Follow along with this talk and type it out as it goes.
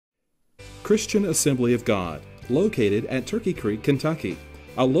Christian Assembly of God, located at Turkey Creek, Kentucky,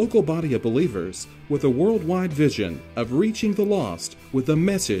 a local body of believers with a worldwide vision of reaching the lost with the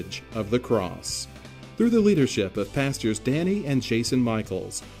message of the cross. Through the leadership of Pastors Danny and Jason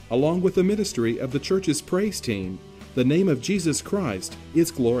Mikles, along with the ministry of the church's praise team, the name of Jesus Christ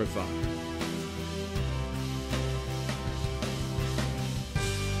is glorified.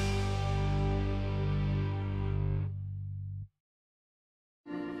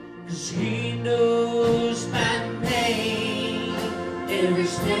 He knows my name, every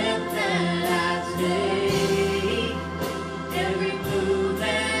step that I take, every move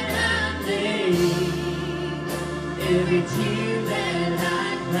that I make, every tear that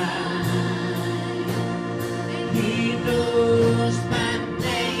I cry. He knows my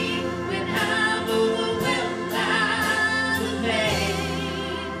name when I'm overwhelmed by the pain.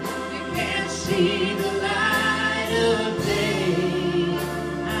 You can't see the light of day.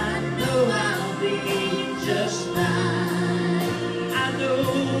 I'll be just fine. I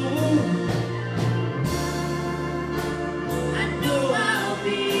know I'll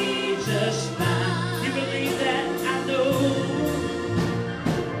be just fine. You believe that? I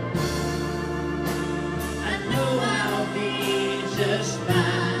know I'll be just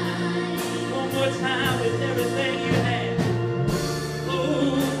fine. One more time with everything you have.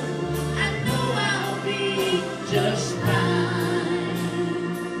 Oh, I know I'll be just fine.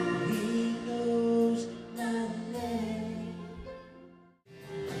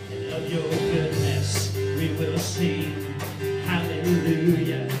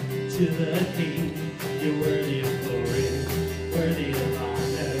 Hallelujah to the King. You're worthy of glory, worthy of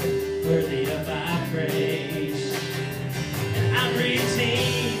honor, worthy of our praise. And I'm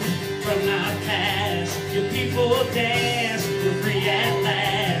redeemed from my past. Your people dance, we're free at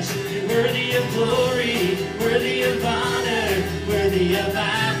last. You're worthy of glory, worthy of honor, worthy of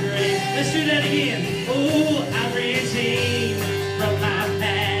our praise. Let's do that again. Oh, I'm redeemed from my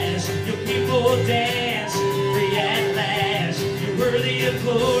past. Your people dance, free at last. Worthy of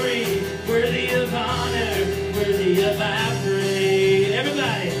glory, worthy of honor, worthy of our praise.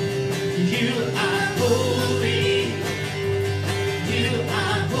 Everybody, you are holy, you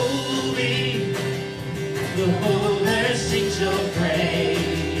are holy. The whole earth sings your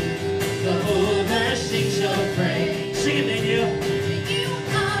praise. The whole earth sings your praise. Sing it, Daniel. You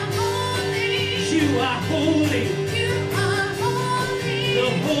are holy. You are holy. You are holy. The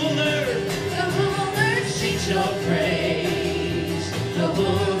whole earth sings your praise. The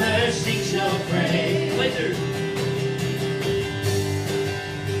whole earth sings your praise. Later.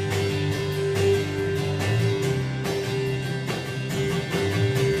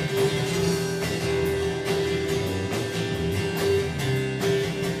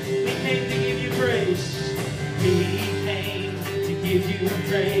 We came to give you praise. We came to give you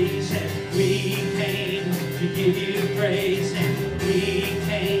praise. And we came to give you praise. And we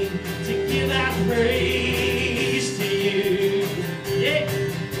came to give our praise to you. Yeah.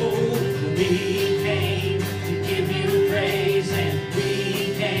 Oh, we came to give you praise, and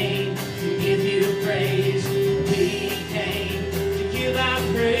we came to give you praise. We came to give our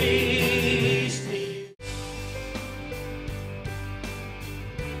praise to you.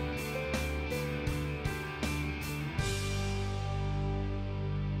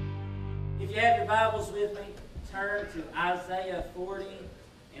 If you have your Bibles with me, turn to Isaiah 40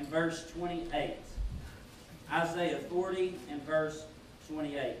 and verse 28. Isaiah 40 and verse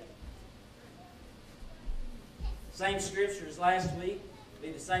 28. Same scripture as last week,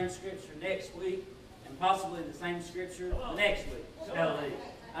 be the same scripture next week, and possibly the same scripture the next week. Hallelujah.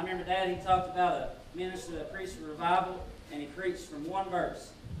 I remember Dad, he talked about a minister that preached a revival, and he preached from one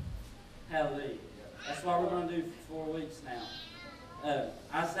verse. Hallelujah. That's what we're going to do for 4 weeks now.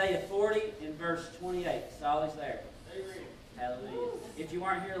 Isaiah 40 and verse 28. It's always there. Hallelujah. If you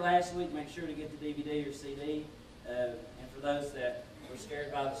weren't here last week, make sure to get the DVD or CD. And for those that were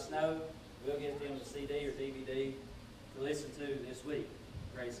scared by the snow, we'll get them the CD or DVD to listen to this week.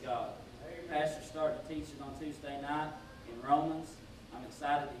 Praise God. Pastor started teaching on Tuesday night in Romans. I'm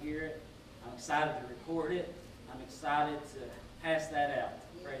excited to hear it. I'm excited to record it. I'm excited to pass that out.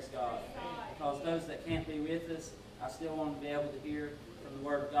 Praise God. Because those that can't be with us, I still want to be able to hear from the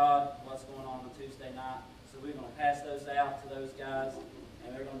Word of God what's going on Tuesday night. So we're going to pass those out to those guys,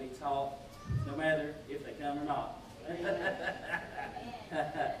 and they're going to be taught no matter if they come or not.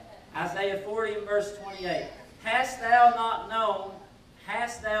 Isaiah 40 and verse 28. Hast thou not known,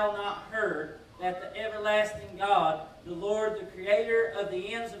 hast thou not heard, that the everlasting God, the Lord, the Creator of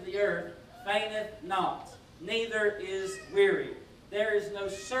the ends of the earth, fainteth not, neither is weary. There is no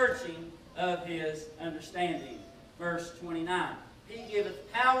searching of his understanding. Verse 29. He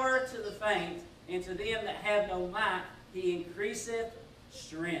giveth power to the faint, and to them that have no might, he increaseth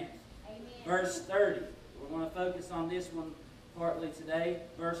strength. Amen. Verse 30. We're going to focus on this one partly today.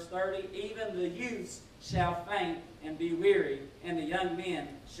 Verse 30. Even the youths shall faint and be weary, and the young men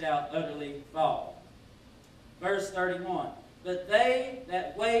shall utterly fall. Verse 31. But they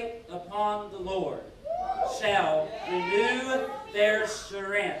that wait upon the Lord shall renew their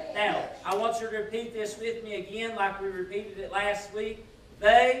strength. Now, I want you to repeat this with me again like we repeated it last week.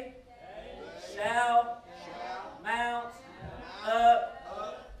 They shall mount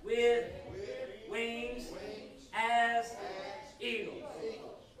up with wings as eagles.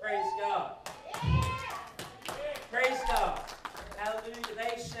 Praise God. Praise God. Hallelujah.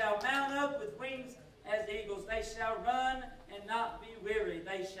 They shall mount up with wings as eagles. They shall run and not be weary.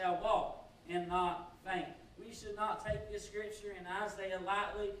 They shall walk and not faint. We should not take this scripture in Isaiah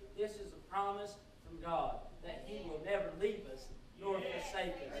lightly. This is a promise from God that He will never leave us nor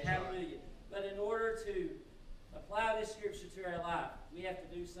forsake us. Hallelujah. But in order to apply this scripture to our life, we have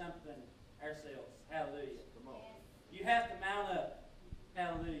to do something ourselves. Hallelujah. Come on. You have to mount up.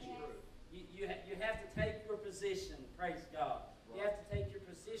 Hallelujah. You have to take your position. Praise God. You have to take your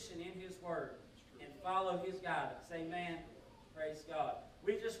position in His Word and follow His guidance. Amen. Praise God.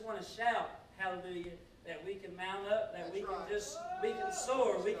 We just want to shout, hallelujah, that we can mount up, that we can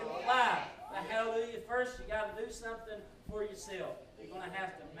soar, we can fly. But hallelujah, first you got to do something for yourself. You're going to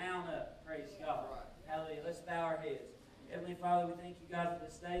have to mount up. Praise God. Hallelujah. Let's bow our heads. Heavenly Father, we thank you, God, for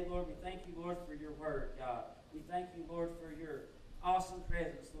this day, Lord. We thank you, Lord, for your word, God. We thank you, Lord, for your awesome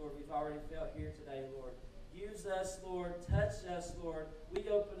presence, Lord, we've already felt here today, Lord. Use us, Lord. Touch us, Lord. We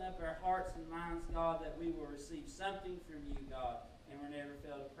open up our hearts and minds, God, that we will receive something from you, God, and we'll never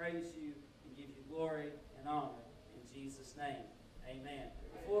fail to praise you and give you glory and honor. In Jesus' name, amen.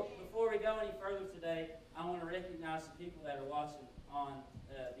 Before we go any further today, I want to recognize the people that are watching on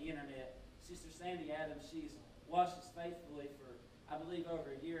the internet. Sister Sandy Adams, she's watched us faithfully for, I believe,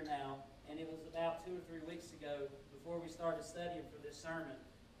 over a year now, and it was about 2 or 3 weeks ago, before we started studying for this sermon,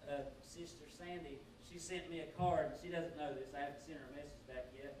 Sister Sandy, she sent me a card. She doesn't know this. I haven't sent her a message back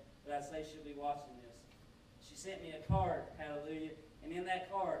yet, but I say she'll be watching this. She sent me a card, hallelujah, and in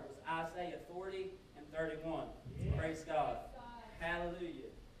that card was Isaiah 40 and 31. Yeah. Praise God. Hallelujah.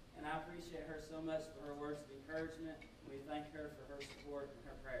 And I appreciate her so much for her words of encouragement. We thank her for her support and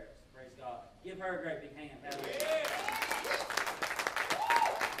her prayers. Praise God. Give her a great big hand. Hallelujah.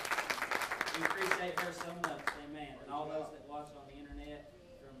 We appreciate her so much. Amen. And all those that watch on the internet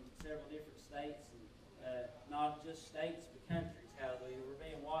from several different states, and not just states, but countries. Hallelujah. We're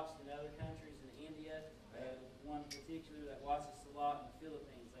being watched in other countries, in India. One particular that watches us a lot in the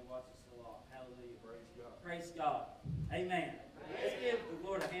Philippines. They watch us a lot. Hallelujah. Praise God. Praise God. Amen. Let's give the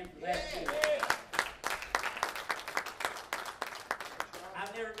Lord a hand for that too.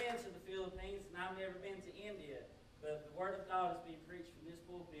 I've never been to the Philippines, and I've never been to India, but the Word of God is being preached from this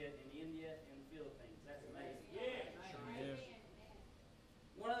pulpit in India and the Philippines. That's amazing. Yeah.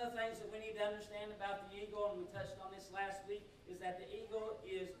 One of the things that we need to understand about the eagle, and we touched on this last week, is that the eagle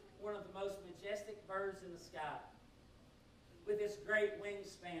is one of the most majestic birds in the sky. With its great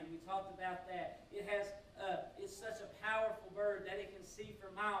wingspan, we talked about that. It's such a powerful bird that it can see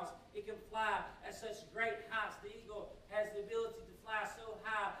for miles. It can fly at such great heights. The eagle has the ability to fly so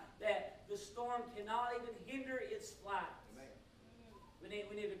high that the storm cannot even hinder its flight.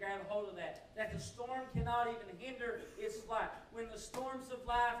 We need to grab a hold of that. That the storm cannot even hinder its flight. When the storms of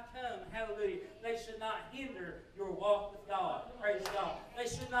life come, hallelujah, they should not hinder your walk with God. Praise God. They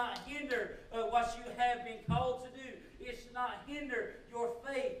should not hinder what you have been called to do. It should not hinder your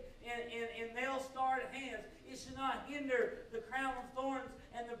faith in nail-scarred hands. It should not hinder the crown of thorns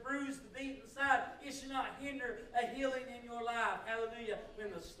and the bruise, the beaten side. It should not hinder a healing in your life. Hallelujah.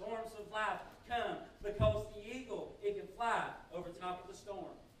 When the storms of life come, because the eagle, it can fly over top of the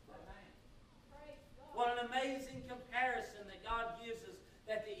storm. What an amazing comparison that God gives us,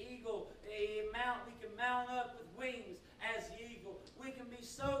 that the eagle, we can mount up with wings as the eagle. We can be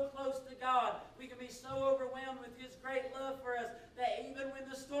so close to God. We can be so overwhelmed with His great love for us that even when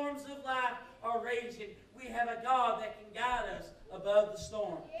the storms of life are raging, we have a God that can guide us above the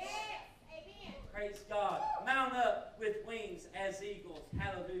storm. Yes. Amen. Praise God. Mount up with wings as eagles.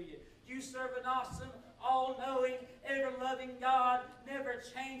 Hallelujah. You serve an awesome, all-knowing, ever-loving God, never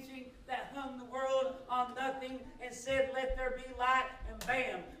changing, that hung the world on nothing and said, let there be light, and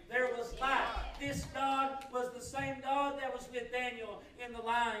bam, there was light. This God was the same God that was with Daniel in the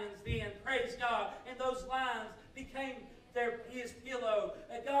lion's den. Praise God. And those lions became his pillow.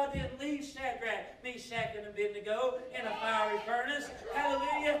 God didn't leave Shadrach, Meshach, and Abednego in a fiery furnace.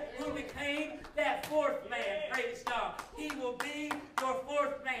 Hallelujah. Who became that fourth man. Praise God. He will be your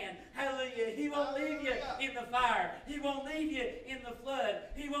fourth man. Hallelujah. He won't leave you in the fire. He won't leave you in the flood.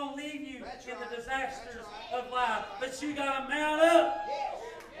 He won't leave you in the disasters of life. But you got to mount up.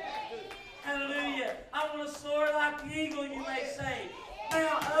 Hallelujah. I want to soar like the eagle, you may say.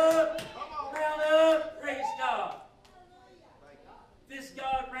 Mount up. Mount up. Praise God. This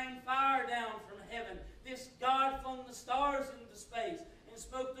God rained fire down from heaven. This God flung the stars into space and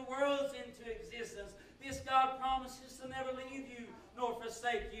spoke the worlds into existence. This God promises to never leave you nor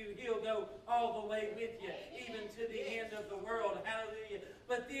forsake you. He'll go all the way with you, even to the end of the world. Hallelujah.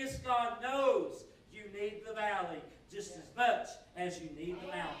 But this God knows you need the valley just as much as you need the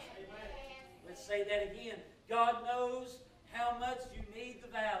mountain. Let's say that again. God knows how much you need the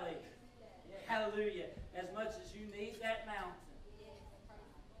valley. Hallelujah. As much as you need that mountain.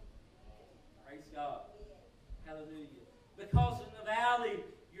 Praise God. Hallelujah. Because in the valley,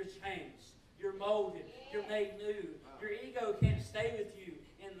 you're changed. You're molded. You're made new. Your ego can't stay with you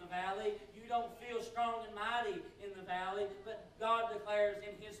in the valley. You don't feel strong and mighty in the valley. But God declares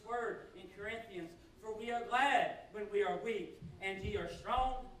in His Word in Corinthians, for we are glad when we are weak, and ye are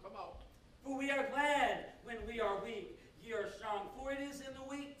strong. Come on. For we are glad when we are weak, ye are strong. For it is in the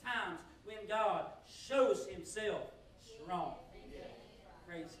weak times when God shows Himself strong.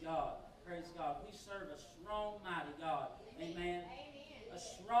 Praise God. Praise God. We serve a strong, mighty God. Amen. A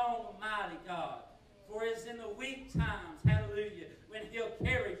strong, mighty God. For it's in the weak times, hallelujah, when He'll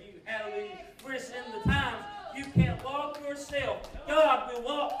carry you, hallelujah. For it's in the times you can't walk yourself, God will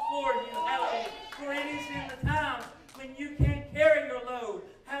walk for you, hallelujah. For it is in the times when you can't carry your load,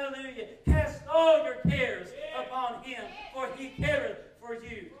 hallelujah. Cast all your cares upon Him, for He careth for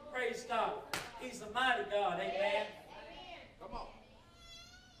you. Praise God. He's a mighty God, amen. Come on.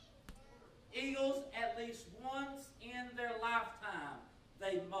 Eagles, at least once in their lifetime,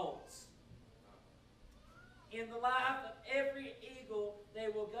 they molt. In the life of every eagle, they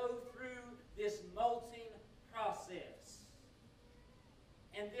will go through this molting process.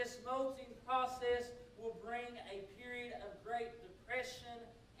 And this molting process will bring a period of great depression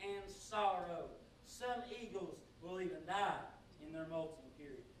and sorrow. Some eagles will even die in their molting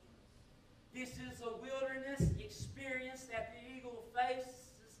period. This is a wilderness experience that the eagle faces.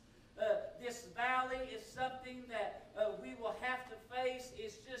 This valley is something that we will have to face.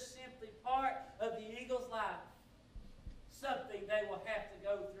 It's just simply part of the eagle's life. Something they will have to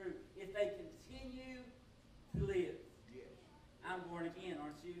go through if they continue to live. I'm born again,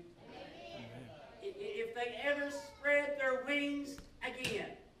 aren't you? Amen. If they ever spread their wings again,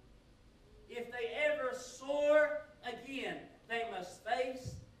 if they ever soar again, they must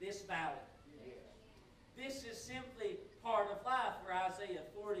face this valley. This is simply part of life. For Isaiah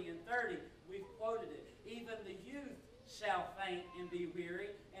 40 and 30, we've quoted it. Even the youth shall faint and be weary,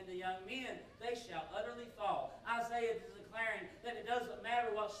 and the young men, they shall utterly fall. Isaiah is declaring that it doesn't matter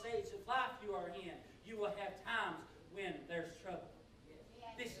what stage of life you are in, you will have times when there's trouble.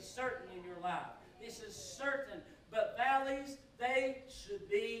 This is certain in your life. This is certain. But valleys, they should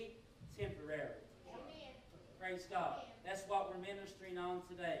be temporary. Praise God. That's what we're ministering on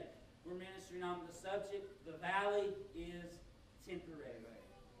today. We're ministering on the subject, the valley is temporary.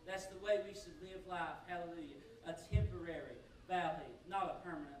 That's the way we should live life. Hallelujah. A temporary valley, not a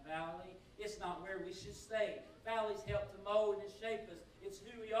permanent valley. It's not where we should stay. Valleys help to mold and shape us. It's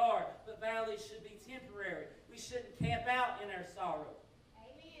who we are. But valleys should be temporary. We shouldn't camp out in our sorrow.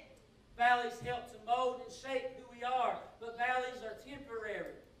 Amen. Valleys help to mold and shape who we are. But valleys are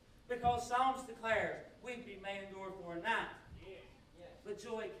temporary. Because Psalms declares, weeping may endure for a night, but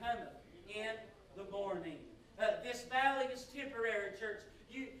joy cometh in the morning. This valley is temporary, church.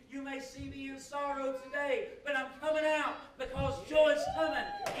 You may see me in sorrow today, but I'm coming out because joy is coming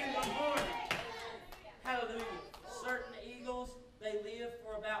in the morning. Hallelujah. Certain eagles, they live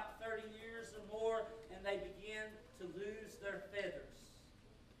for about 30 years or more, and they begin to lose their feathers.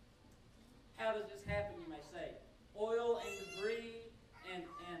 How does this happen, you may say? Oil and debris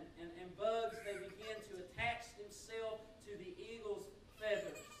and bugs, they begin to attach themselves to the eagle's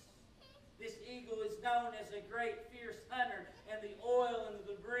feathers. This eagle is known as a great fierce hunter, and the oil and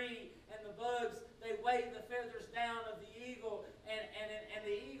the debris and the bugs, they weigh the feathers down of the eagle, and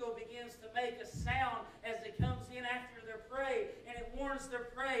the eagle begins to make a sound as it comes in after their prey, and it warns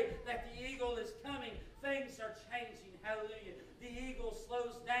their prey that the eagle is coming. Things are changing. Hallelujah. The eagle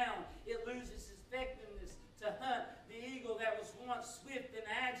slows down. It loses its effectiveness to hunt. The eagle that was once swift and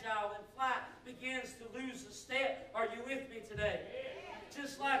agile in flight begins to lose a step. Are you with me today?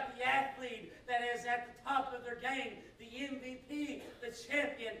 Just like the athlete that is at the top of their game, the MVP, the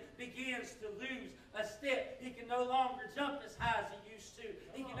champion, begins to lose a step. He can no longer jump as high as he used to.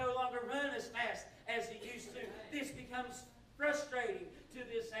 He can no longer run as fast as he used to. This becomes frustrating to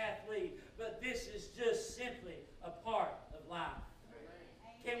this athlete, but this is just simply a part of life.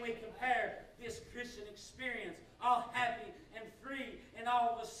 Can we compare this Christian experience, all happy and free, and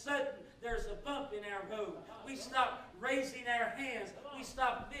all of a sudden there's a bump in our road? We stop raising our hands. We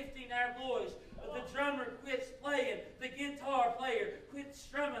stop lifting our voice. The drummer quits playing. The guitar player quits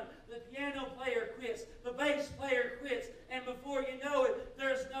strumming. The piano player quits. The bass player quits. And before you know it,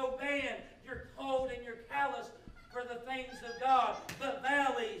 there's no band. You're cold and you're callous for the things of God. But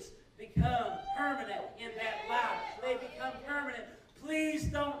valleys become permanent in that life. They become permanent. Please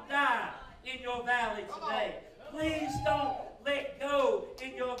don't die in your valley today. Please don't let go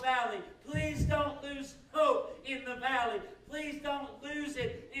in your valley. Please don't lose hope in the valley. Please don't lose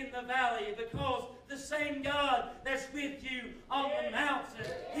it in the valley, because the same God that's with you on the mountain,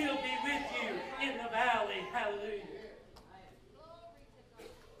 He'll be with you in the valley. Hallelujah.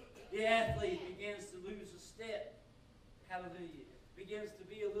 The athlete begins to lose a step. Hallelujah. Begins to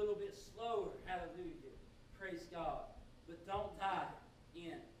be a little bit slower. Hallelujah. Praise God. But don't die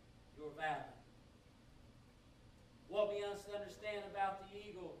in your valley. What we must understand about the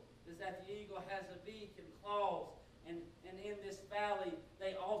eagle is that the eagle has a beak and claws, and in this valley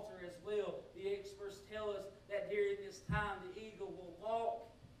they alter as well. The experts tell us that during this time the eagle will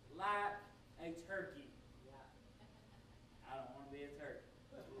walk like a turkey. I don't want to be a turkey.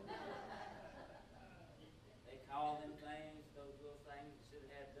 They call them things, those little things. You should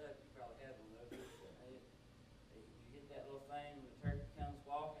have had duck. You probably had one of those. You hit that little thing when the turkey comes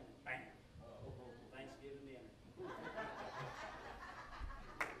walking, and bam! Thanksgiving dinner.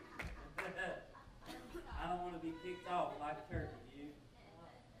 I don't want to be picked off like a turkey, do you?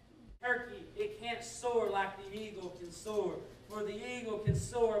 Turkey, it can't soar like the eagle can soar. For the eagle can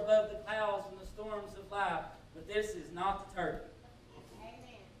soar above the clouds and the storms of life. But this is not the turkey.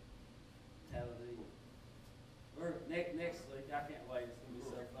 Amen. Hallelujah. Next week, I can't wait. It's going to be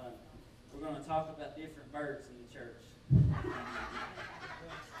so fun. We're going to talk about different birds in the church.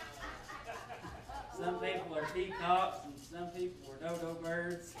 Some people are peacocks and some people are dodo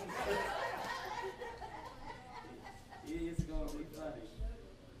birds. It's going to be funny.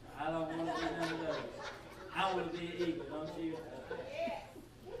 I don't want to be none of those. I want to be an eagle, don't you?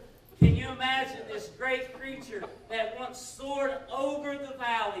 Can you imagine this great creature that once soared over the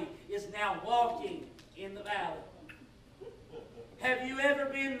valley is now walking in the valley? Have you ever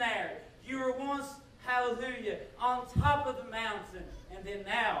been there? You were once, hallelujah, on top of the mountain, and then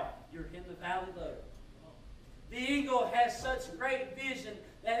now you're in the valley low. The eagle has such great vision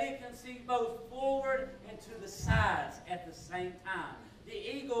that it can see both forward and to the sides at the same time. The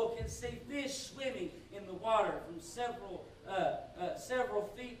eagle can see fish swimming in the water from several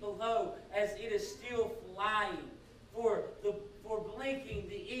feet below as it is still flying. For blinking,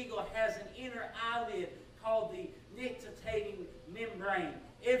 the eagle has an inner eyelid called the nictitating membrane.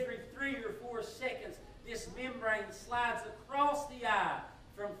 Every 3 or 4 seconds, this membrane slides across the eye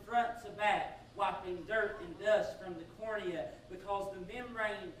from front to back, wiping dirt and dust from the cornea, because the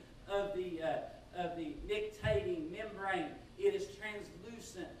membrane of the nictitating membrane, it is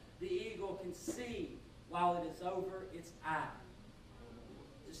translucent. The eagle can see while it is over its eye.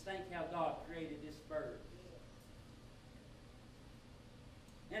 Just think how God created this bird.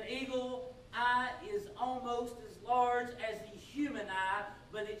 An eagle eye is almost as large as the human eye,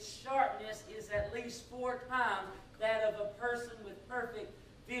 but its sharpness is at least 4 times that of a person with perfect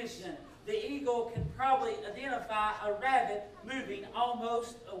vision. The eagle can probably identify a rabbit moving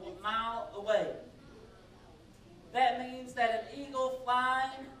almost a mile away. That means that an eagle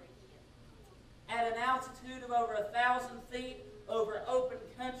flying at an altitude of over 1,000 feet over open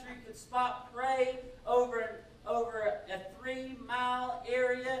country could spot prey over a 3-mile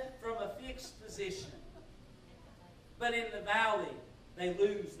area from a fixed position. But in the valley, they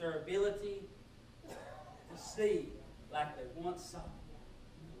lose their ability to see like they once saw.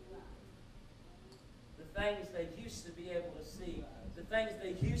 The things they used to be able to see, the things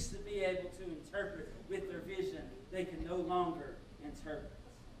they used to be able to interpret with their vision, they can no longer interpret.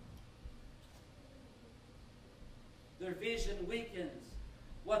 Their vision weakens.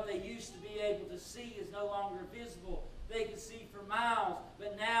 What they used to be able to see is no longer visible. They can see for miles,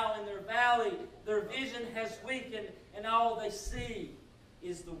 but now in their valley, their vision has weakened, and all they see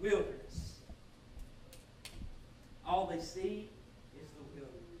is the wilderness. All they see is the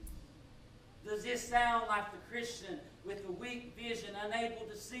wilderness. Does this sound like the Christian with a weak vision, unable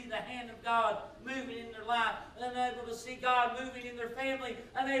to see the hand of God moving in their life, unable to see God moving in their family,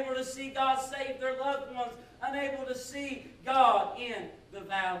 unable to see God save their loved ones, unable to see God in the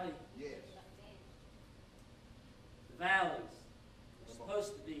valley? Yes. The valleys are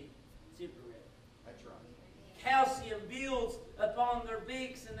supposed to be temporary. That's right. Calcium builds upon their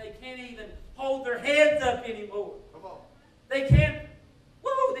beaks and they can't even hold their heads up anymore. Come on. They can't.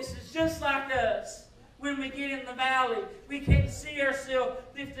 Woo! This is just like us. When we get in the valley, we can't see ourselves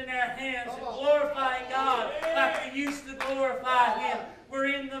lifting our hands and glorifying God like we used to glorify Him. We're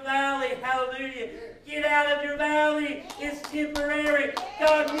in the valley. Hallelujah. Get out of your valley. It's temporary.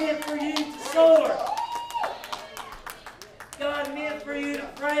 God meant for you to soar. God meant for you to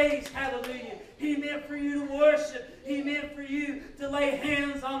praise. Hallelujah. He meant for you to worship. He meant for you to lay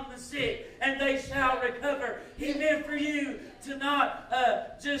hands on the sick and they shall recover. He meant for you to not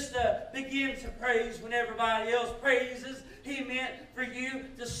just begin to praise when everybody else praises. He meant for you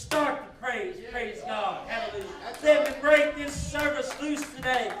to start to praise. Praise God. Hallelujah. Let me break this service loose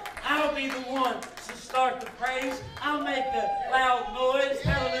today. I'll be the one to start the praise. I'll make a loud noise.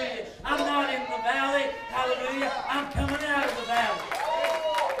 Hallelujah. I'm not in the valley. Hallelujah. I'm coming out of the valley.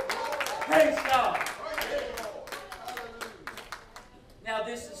 Praise God. Now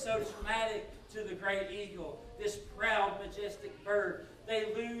this is so traumatic to the great eagle, this proud, majestic bird.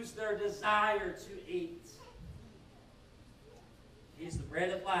 They lose their desire to eat. He's the bread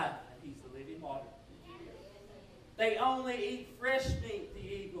of life, and He's the living water. They only eat fresh meat, the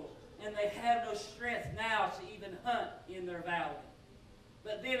eagle, and they have no strength now to even hunt in their valley.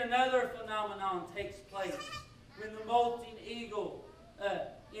 But then another phenomenon takes place. When the molting eagle,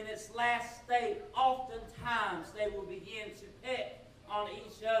 in its last state, oftentimes they will begin to peck on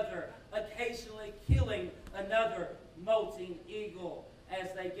each other, occasionally killing another molting eagle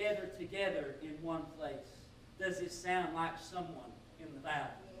as they gather together in one place. Does it sound like someone in the valley?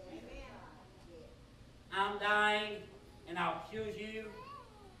 I'm dying, and I'll kill you.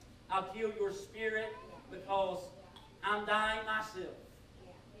 I'll kill your spirit because I'm dying myself.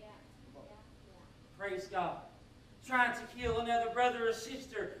 Praise God. Trying to kill another brother or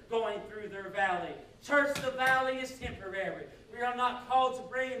sister going through their valley. Church, the valley is temporary. We are not called to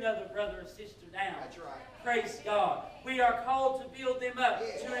bring another brother or sister down. That's right. Praise God. We are called to build them up,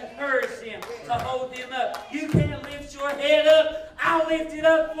 to encourage them, to hold them up. You can't lift your head up. I'll lift it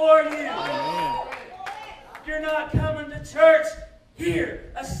up for you. Amen. You're not coming to church.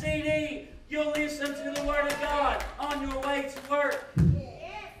 Here, a CD. You'll listen to the Word of God on your way to work.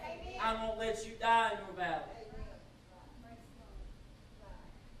 I won't let you die in your valley.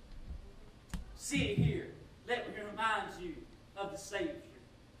 Sit here. Let me remind you of the Savior.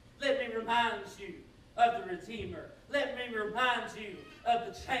 Let me remind you of the Redeemer. Let me remind you of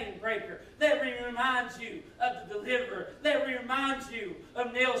the chain breaker. Let me remind you of the deliverer. Let me remind you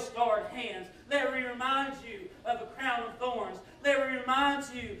of nail-scarred hands. Let me remind you of a crown of thorns. Let me remind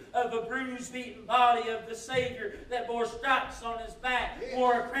you of a bruised, beaten body of the Savior that bore stripes on His back,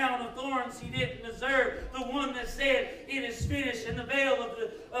 wore a crown of thorns He didn't deserve. The one that said, "It is finished," and the veil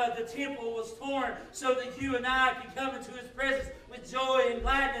of the temple was torn so that you and I can come into His presence with joy and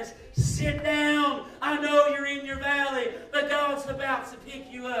gladness. Sit down. I know you're in your valley, but God's about to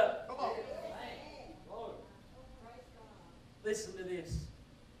pick you up. Come on. Listen to this.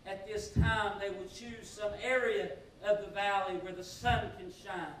 At this time, they will choose some area of the valley where the sun can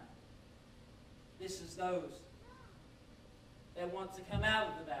shine. This is those that want to come out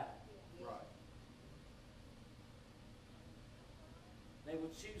of the valley. Right. They will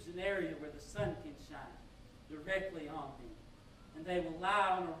choose an area where the sun can shine directly on them. And they will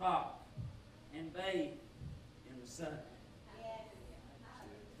lie on a rock and bathe in the sun.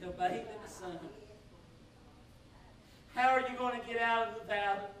 They'll bathe in the sun. How are you going to get out of the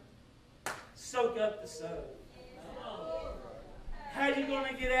valley? Soak up the sun. How are you going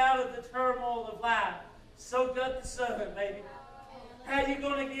to get out of the turmoil of life? Soak up the sun, baby. How are you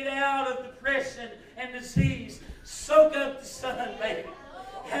going to get out of depression and disease? Soak up the sun, baby.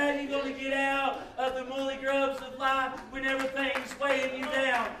 How are you going to get out of the mully grubs of life when everything's weighing you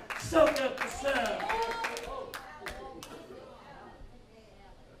down? Soak up the sun.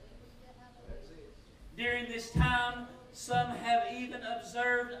 During this time, some have even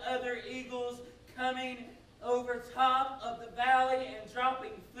observed other eagles coming over top of the valley and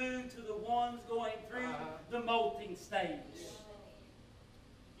dropping food to the ones going through the molting stage.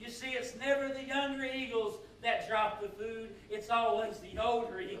 You see, it's never the younger eagles that drop the food. It's always the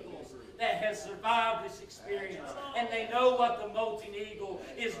older eagles that has survived this experience. And they know what the molting eagle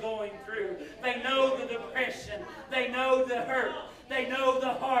is going through. They know the depression. They know the hurt. They know the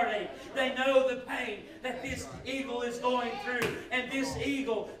heartache. They know the pain that this eagle is going through. And this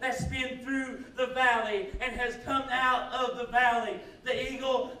eagle that's been through the valley and has come out of the valley, the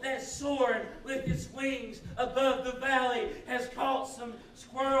eagle that's soaring with its wings above the valley, has caught some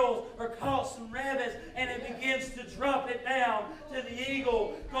squirrels or caught some rabbits, and it begins to drop it down to the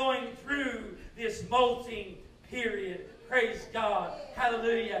eagle going through this molting period. Praise God.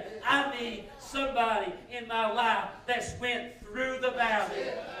 Hallelujah. I need somebody in my life that's went through the valley.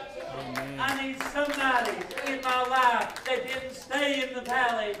 Amen. I need somebody in my life that didn't stay in the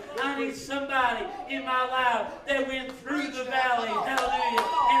valley. I need somebody in my life that went through the valley, hallelujah,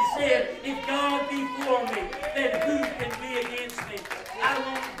 and said, if God be for me, then who can be against me? I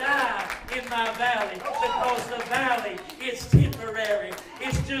won't die in my valley, because the valley is temporary.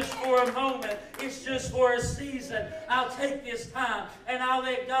 It's just for a moment. It's just for a season. I'll take this time and I'll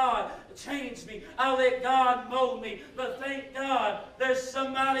let God change me. I'll let God mold me. But thank God there's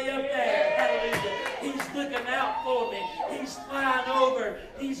somebody up there. Hallelujah. He's looking out for me. He's flying over.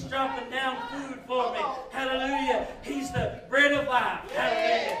 He's dropping down food for me. Hallelujah. He's the bread of life.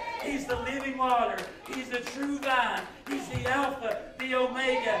 Hallelujah. He's the living water. He's the true vine. He's the Alpha, the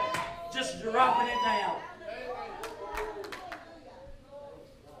Omega. Just dropping it down.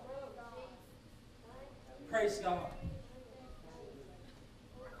 Praise God.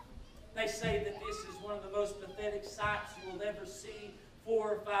 They say that this is one of the most pathetic sights you will ever see.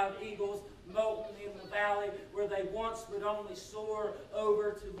 4 or 5 eagles molting in the valley where they once would only soar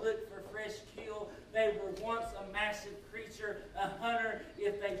over to look for fresh kill. They were once a massive creature, a hunter.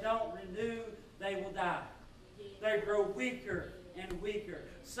 If they don't renew, they will die. They grow weaker and weaker.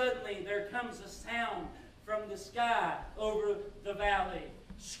 Suddenly there comes a sound from the sky over the valley,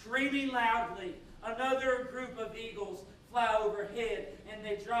 screaming loudly. Another group of eagles fly overhead, and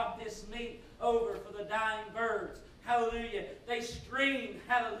they drop this meat over for the dying birds. Hallelujah. They scream,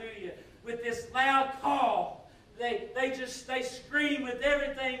 hallelujah, with this loud call. They scream with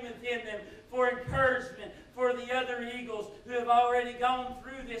everything within them for encouragement for the other eagles who have already gone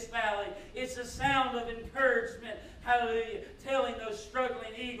through this valley. It's a sound of encouragement, hallelujah, telling those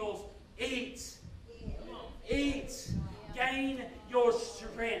struggling eagles, eat, eat, gain your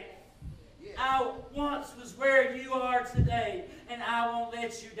strength. I once was where you are today, and I won't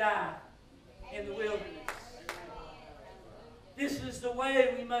let you die in the wilderness. This is the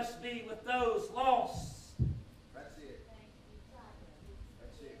way we must be with those lost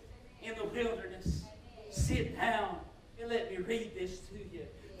in the wilderness. Sit down and let me read this to you.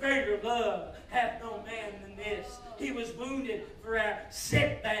 Greater love hath no man than this. He was wounded for our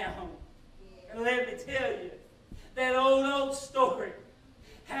sit down. And let me tell you, that old story,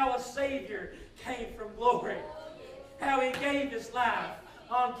 how a Savior came from glory, how He gave His life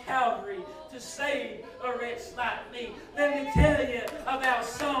on Calvary to save a wretch like me. Let me tell you about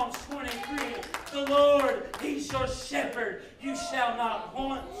Psalms 23. The Lord, He's your shepherd. You shall not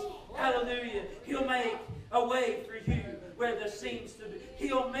want. Hallelujah. He'll make a way for you where there seems to be.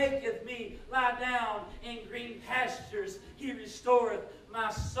 He'll maketh me lie down in green pastures. He restoreth my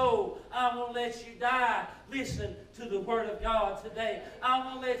soul. I won't let you die. Listen to the Word of God today. I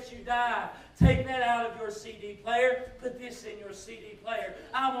won't let you die. Take that out of your CD player. Put this in your CD player.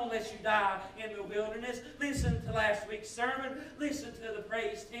 I won't let you die in the wilderness. Listen to last week's sermon. Listen to the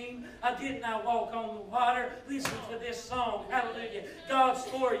praise team. Didn't I walk on the water? Listen to this song. Hallelujah. God's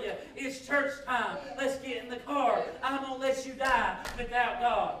for you. It's church time. Let's get in the car. I won't let you die without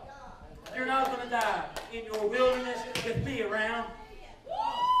God. You're not going to die in your wilderness with me around.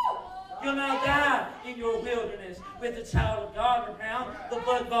 You'll not die in your wilderness with the child of God around, the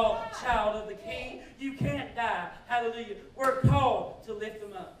blood-bought child of the King. You can't die. Hallelujah. We're called to lift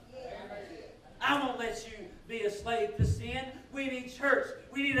them up. I won't let you be a slave to sin. We need church.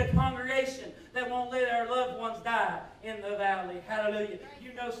 We need a congregation that won't let our loved ones die in the valley. Hallelujah.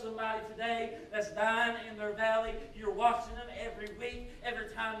 You know somebody today that's dying in their valley. You're watching them every week. Every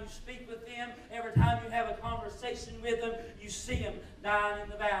time you speak with them, every time you have a conversation with them, you see them dying in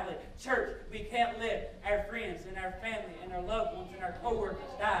the valley. Church, we can't let our friends and our family and our loved ones and our co-workers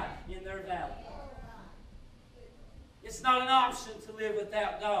die in their valley. It's not an option to live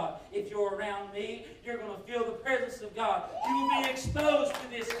without God. If you're around me, you're going to feel the presence of God. You will be exposed to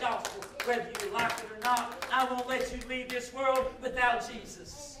this gospel, whether you like it or not. I won't let you leave this world without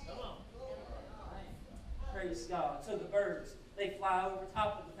Jesus. Praise God. So the birds, they fly over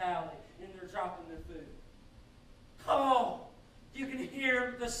top of the valley, and they're dropping their food. Oh, you can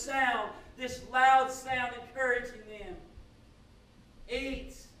hear the sound, this loud sound encouraging them.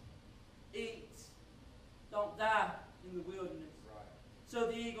 Eat, eat, don't die in the wilderness. Right. So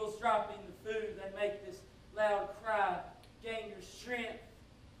the eagles drop in the food. They make this loud cry. gain your strength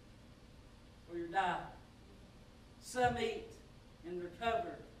or you die. Some eat and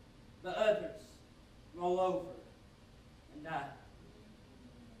recover, but others roll over and die.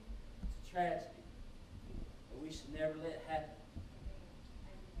 It's a tragedy, but we should never let it happen.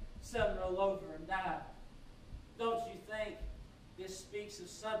 Some roll over and die. Don't you think this speaks of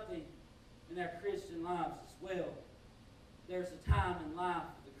something in our Christian lives as well? There's a time in life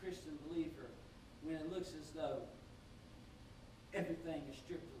for the Christian believer when it looks as though everything is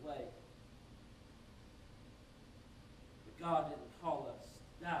stripped away. But God didn't call us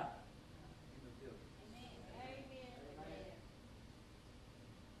to die in the wilderness. Amen.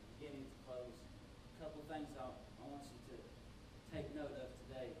 Beginning to close, a couple of things I want you to take note of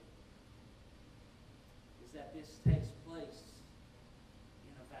today is that this takes place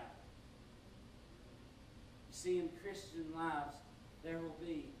in a valley. You see, in Christian lives, there will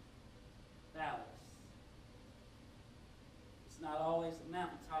be valleys. It's not always a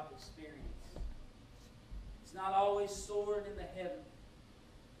mountaintop experience. It's not always soaring in the heaven.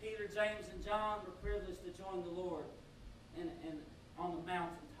 Peter, James, and John were privileged to join the Lord and on the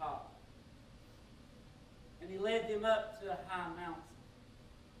mountaintop. And he led them up to a high mountain.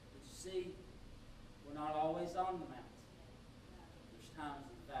 But you see, we're not always on the mountain. There's times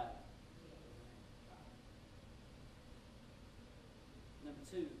in the valley. Number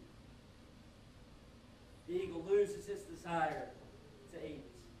 2, the eagle loses its desire to eat.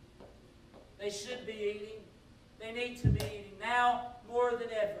 They should be eating. They need to be eating now more than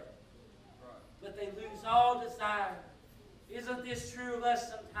ever. But they lose all desire. Isn't this true of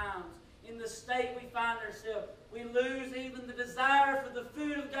us sometimes? In the state we find ourselves, we lose even the desire for the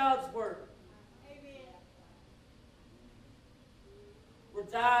food of God's Word. Amen. We're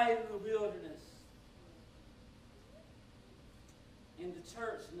dying in the wilderness. And the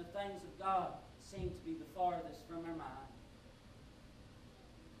church and the things of God seem to be the farthest from our mind.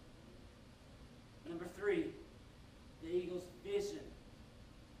 Number 3, the eagle's vision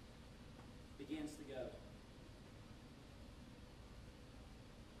begins to go.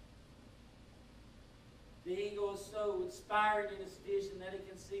 The eagle is so inspired in its vision that it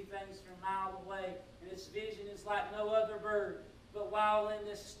can see things from a mile away. And its vision is like no other bird. But while in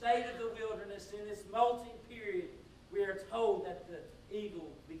this state of the wilderness, in this molting period, we are told that the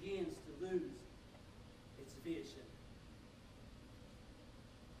eagle begins to lose its vision.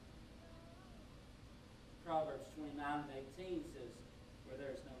 Proverbs 29:18 says, where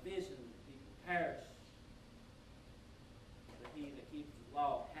there is no vision, the people perish. But he that keeps the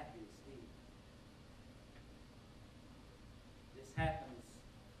law, happy is he. This happens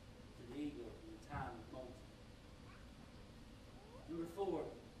to the eagle in the time of molting. Number 4,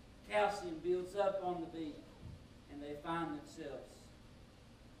 calcium builds up on the beak, and they find themselves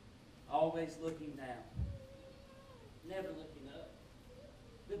always looking down, never looking up.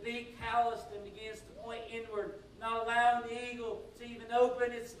 The beak calloused and begins to point inward, not allowing the eagle to even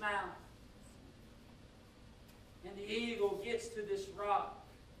open its mouth. And the eagle gets to this rock,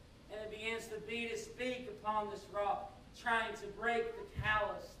 and it begins to beat its beak upon this rock, trying to break the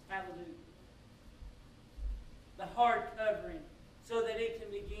calloused, hallelujah, the hard covering, so that it can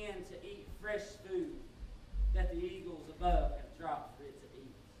begin to eat fresh food that the eagles above have dropped for it to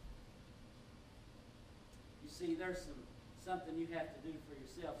eat. You see, there's something you have to do for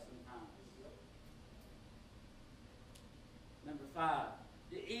yourself sometimes. Number 5,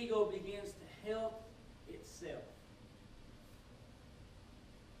 the eagle begins to help itself.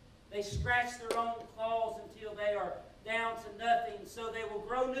 They scratch their own claws until they are down to nothing, so they will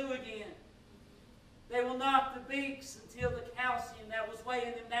grow new again. They will knock the beaks until the calcium that was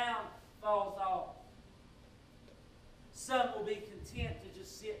weighing them down falls off. Some will be content to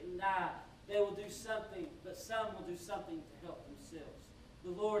just sit and die. They will do something, but some will do something to help themselves.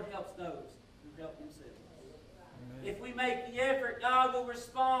 The Lord helps those who help themselves. Amen. If we make the effort, God will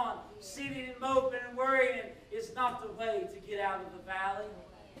respond. Sitting and moping and worrying is not the way to get out of the valley.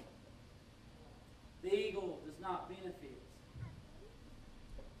 The eagle does not benefit.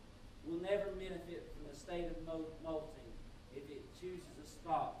 Will never benefit from the state of molting if it chooses a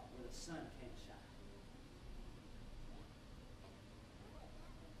spot where the sun can't shine.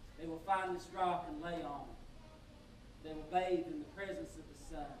 They will find this rock and lay on it. They will bathe in the presence of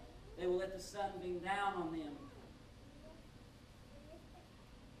the sun. They will let the sun beam down on them.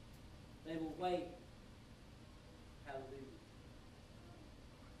 They will wait. Hallelujah.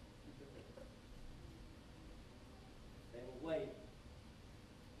 They will wait.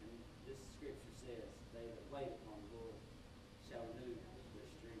 And this scripture says, they that wait upon the Lord shall renew their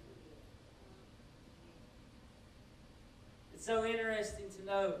strength. It's so interesting to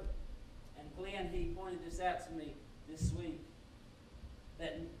know, and Glenn, he pointed this out to me, this week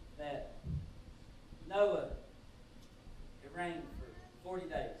that Noah, it rained for 40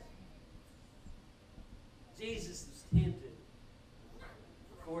 days. Jesus was tempted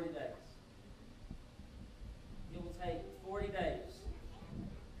for 40 days. It will take 40 days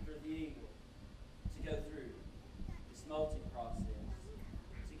for the eagle to go through this molting process,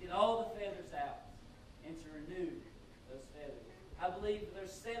 to get all the feathers out and to renew those feathers. I believe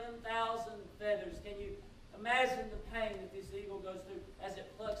there's 7,000 feathers. Can you imagine the pain that this eagle goes through as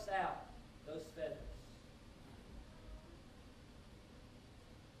it plucks out those feathers?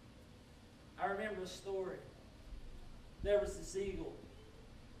 I remember a story. There was this eagle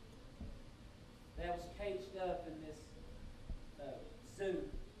that was caged up in this zoo.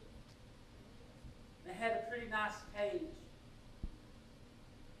 They had a pretty nice cage.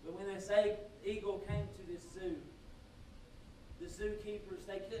 But when this eagle came to this zoo, the zookeepers,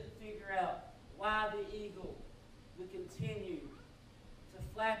 they couldn't figure out why the eagle would continue to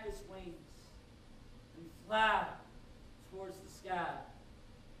flap its wings and fly towards the sky.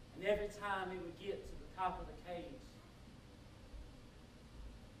 And every time it would get to the top of the cage,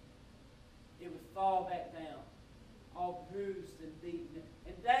 it would fall back down, all bruised and beaten.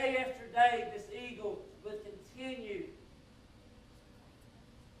 And day after day, this eagle would continue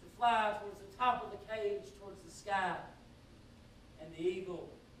to fly towards the top of the cage, towards the sky. And the eagle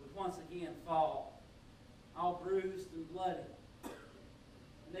would once again fall, all bruised and bloody.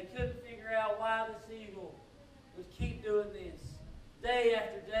 And they couldn't figure out why this eagle would keep doing this day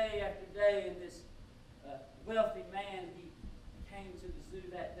after day after day. And this wealthy man, he came to the zoo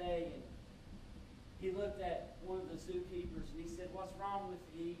that day, and he looked at one of the zookeepers and he said, "What's wrong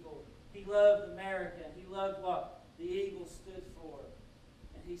with the eagle?" He loved America. He loved what the eagle stood for.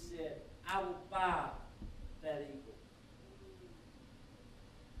 And he said, "I will buy that eagle."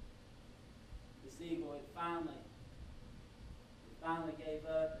 This eagle, it finally gave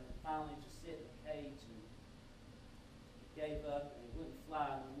up, and it finally just sit in the cage and gave up, and it wouldn't fly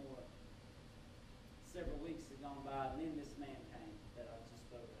no more. Several weeks had gone by, and then this man came that I just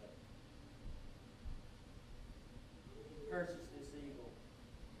spoke of. He purchased this eagle.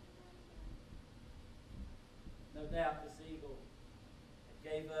 No doubt this eagle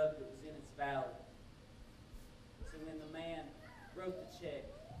gave up. It was in its valley. So when the man wrote the check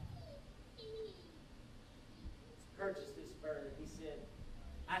to purchase this bird, he said,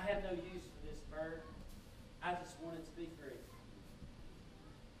 "I have no use for this bird. I just want it to be free."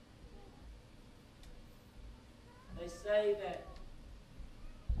 They say that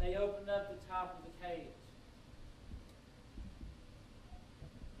they opened up the top of the cage,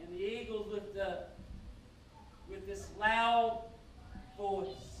 and the eagle looked up with this loud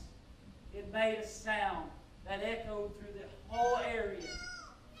voice. It made a sound that echoed through the whole area.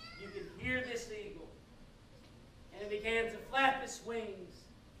 You could hear this eagle. And it began to flap its wings.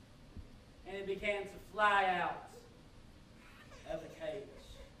 And it began to fly out of the cage.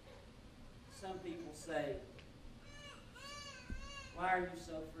 Some people say, "Why are you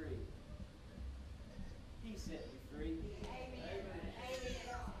so free?" He set me free.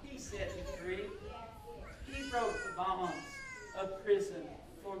 He set me free. He broke the bonds of prison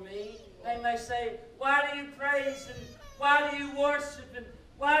for me. They may say, "Why do you praise and why do you worship and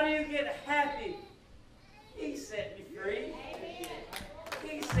why do you get happy?" He set me free.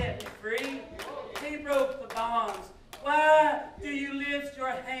 He set me free. He broke the bonds. Why do you lift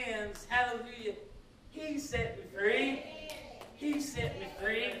your hands? Hallelujah. He set me free. He set me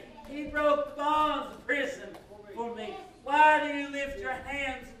free. He broke the bonds of prison for me. Why do you lift your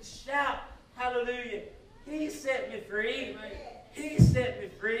hands and shout? Hallelujah. He set me free. He set me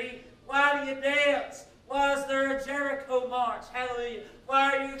free. Why do you dance? Why is there a Jericho march? Hallelujah.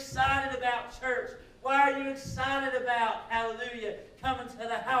 Why are you excited about church? Why are you excited about, hallelujah, coming to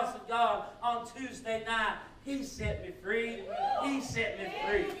the house of God on Tuesday night? He set me free. He set me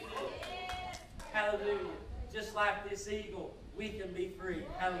free. Hallelujah. Just like this eagle, we can be free.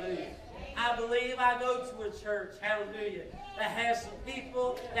 Hallelujah. I believe I go to a church, hallelujah, that has some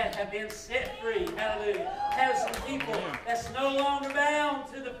people that have been set free. Hallelujah. Has some people that's no longer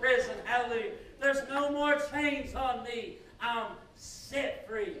bound to the prison. Hallelujah. There's no more chains on me. I'm set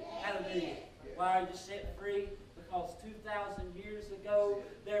free. Hallelujah. Why are you set free? Because 2,000 years ago,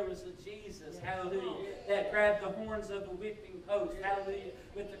 there was a Jesus, hallelujah, that grabbed the horns of the whipping post, hallelujah,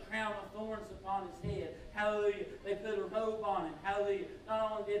 with the crown of thorns upon his head, hallelujah. They put a robe on him, hallelujah.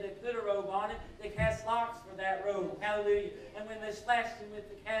 Not only did they put a robe on him, they cast lots for that robe, hallelujah. And when they slashed him with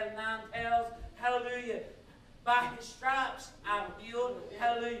the cat of nine tails, hallelujah, by his stripes I'm healed,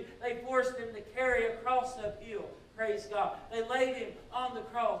 hallelujah. They forced him to carry a cross uphill, Praise God. They laid him on the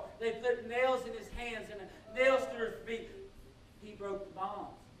cross. They put nails in his hands and nails through his feet. He broke the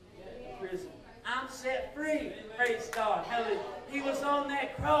bonds of prison. I'm set free. Praise God. Hallelujah. He was on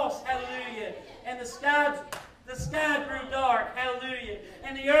that cross. Hallelujah. And the sky grew dark. Hallelujah.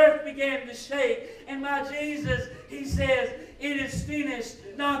 And the earth began to shake. And my Jesus, he says, it is finished.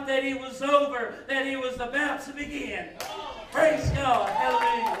 Not that it was over, that it was about to begin. Praise God.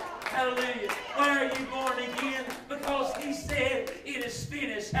 Hallelujah. Hallelujah. Why are you born again? Because he said it is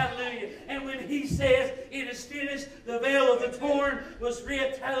finished. Hallelujah. And when he says it is finished, the veil of the torn was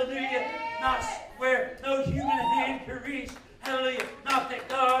ripped. Hallelujah. Not where no human hand could reach. Hallelujah. Not that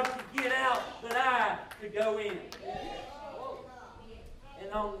God could get out, but I could go in.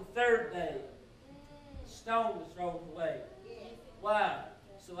 And on the third day, the stone was rolled away. Why?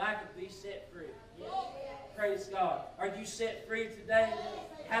 So I could be set free. Praise God. Are you set free today?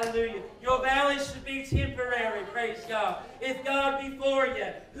 Hallelujah. Your valley should be temporary. Praise God. If God be for you,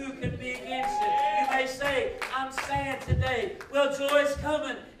 who can be against you? You may say, I'm sad today. Well, joy's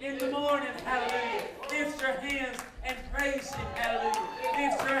coming in the morning. Hallelujah. Lift your hands and praise Him. Hallelujah.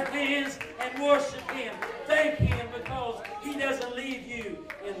 Lift your hands and worship Him. Thank Him because He doesn't leave you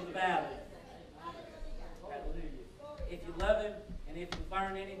in the valley. Hallelujah. If you love Him and if you've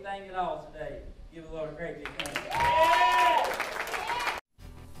learned anything at all today, give the Lord a great big hand.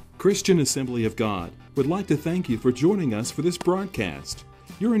 Christian Assembly of God would like to thank you for joining us for this broadcast.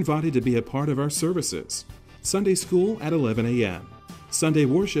 You're invited to be a part of our services. Sunday school at 11 a.m., Sunday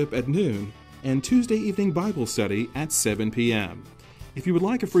worship at noon, and Tuesday evening Bible study at 7 p.m. If you would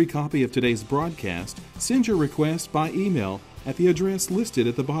like a free copy of today's broadcast, send your request by email at the address listed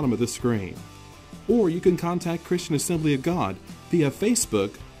at the bottom of the screen. Or you can contact Christian Assembly of God via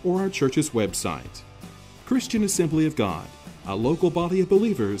Facebook or our church's website. Christian Assembly of God, a local body of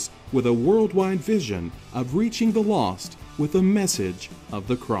believers with a worldwide vision of reaching the lost with the message of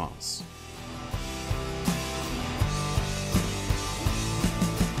the cross.